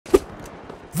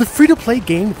The free-to-play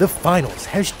game The Finals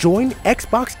has joined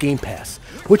Xbox Game Pass,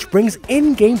 which brings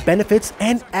in-game benefits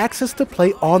and access to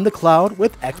play on the cloud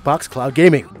with Xbox Cloud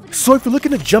Gaming. So if you're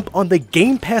looking to jump on the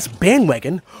Game Pass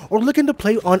bandwagon or looking to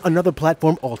play on another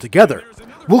platform altogether,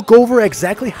 we'll go over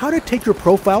exactly how to take your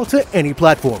profile to any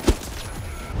platform.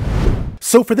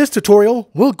 So for this tutorial,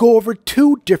 we'll go over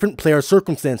two different player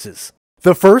circumstances.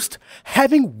 The first,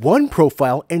 having one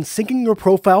profile and syncing your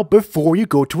profile before you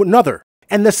go to another.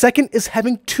 And the second is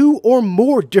having two or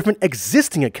more different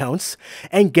existing accounts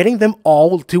and getting them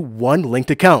all to one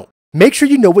linked account. Make sure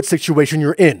you know what situation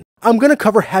you're in. I'm going to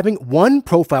cover having one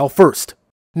profile first.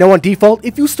 Now on default,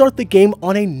 if you start the game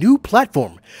on a new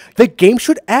platform, the game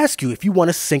should ask you if you want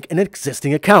to sync an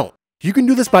existing account. You can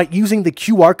do this by using the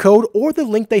QR code or the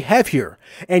link they have here,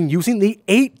 and using the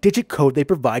 8-digit code they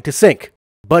provide to sync.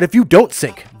 But if you don't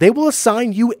sync, they will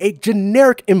assign you a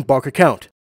generic Embark account.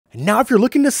 Now if you're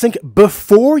looking to sync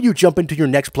before you jump into your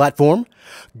next platform,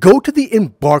 go to the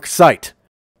Embark site.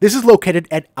 This is located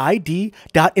at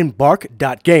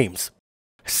id.embark.games.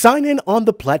 Sign in on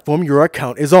the platform your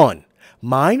account is on.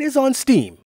 Mine is on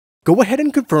Steam. Go ahead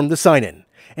and confirm the sign-in,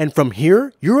 and from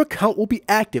here, your account will be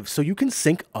active so you can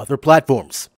sync other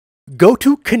platforms. Go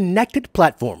to Connected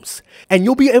Platforms, and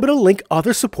you'll be able to link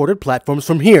other supported platforms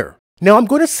from here. Now I'm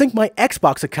going to sync my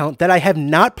Xbox account that I have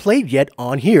not played yet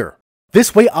on here.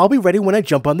 This way I'll be ready when I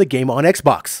jump on the game on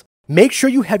Xbox. Make sure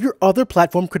you have your other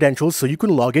platform credentials so you can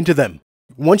log into them.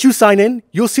 Once you sign in,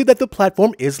 you'll see that the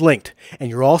platform is linked, and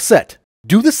you're all set.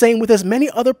 Do the same with as many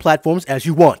other platforms as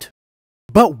you want.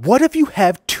 But what if you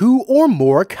have two or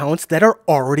more accounts that are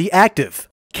already active?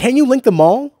 Can you link them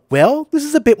all? Well, this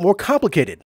is a bit more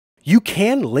complicated. You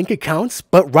can link accounts,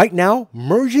 but right now,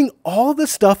 merging all the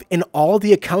stuff in all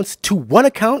the accounts to one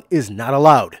account is not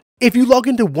allowed. If you log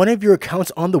into one of your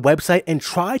accounts on the website and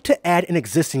try to add an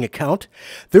existing account,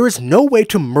 there is no way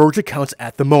to merge accounts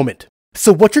at the moment.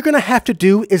 So what you're going to have to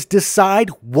do is decide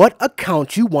what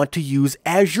account you want to use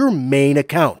as your main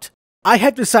account. I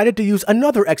have decided to use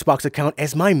another Xbox account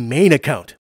as my main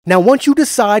account. Now once you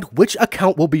decide which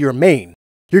account will be your main,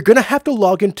 you're going to have to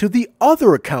log into the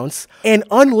other accounts and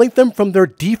unlink them from their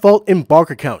default Embark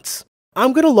accounts.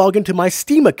 I'm going to log into my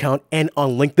Steam account and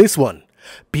unlink this one.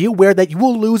 Be aware that you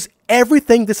will lose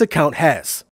everything this account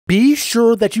has. Be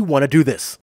sure that you want to do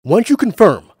this. Once you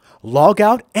confirm, log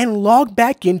out and log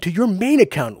back into your main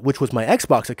account, which was my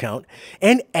Xbox account,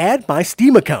 and add my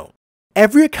Steam account.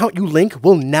 Every account you link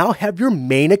will now have your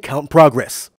main account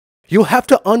progress. You'll have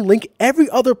to unlink every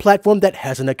other platform that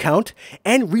has an account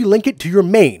and relink it to your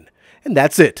main, and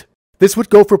that's it. This would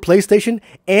go for PlayStation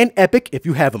and Epic if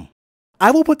you have them.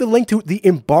 I will put the link to the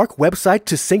Embark website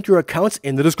to sync your accounts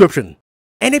in the description.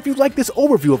 And if you like this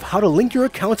overview of how to link your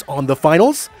accounts on the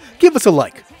finals, give us a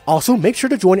like. Also, make sure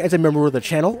to join as a member of the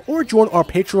channel or join our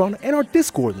Patreon and our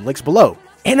Discord, the links below.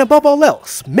 And above all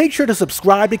else, make sure to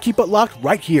subscribe to keep it locked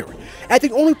right here at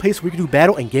the only place where you can do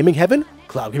battle in gaming heaven,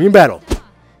 Cloud Gaming Battle.